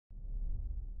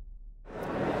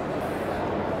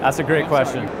That's a great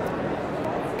question.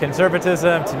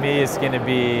 Conservatism to me is going to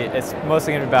be, it's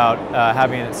mostly going to be about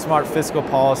having a smart fiscal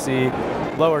policy,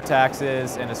 lower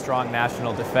taxes, and a strong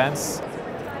national defense.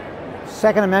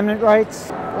 Second Amendment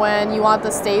rights. When you want the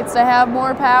states to have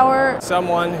more power.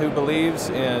 Someone who believes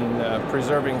in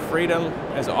preserving freedom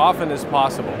as often as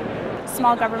possible.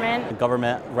 Small government.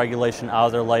 Government regulation out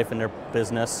of their life and their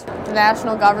business. The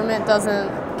national government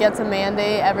doesn't get to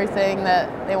mandate everything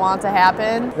that they want to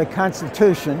happen. The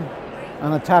Constitution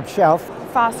on the top shelf.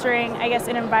 Fostering, I guess,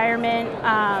 an environment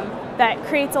that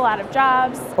creates a lot of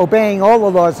jobs. Obeying all the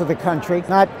laws of the country,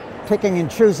 not picking and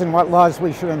choosing what laws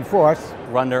we should enforce.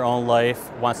 Run their own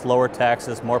life, wants lower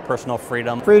taxes, more personal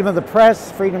freedom. Freedom of the press,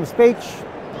 freedom of speech.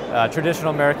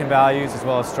 Traditional American values as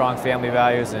well as strong family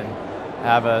values, and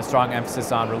have a strong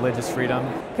emphasis on religious freedom.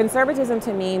 Conservatism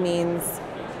to me means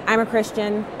I'm a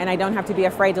Christian and I don't have to be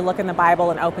afraid to look in the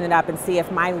Bible and open it up and see if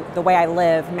the way I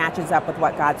live matches up with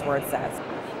what God's Word says.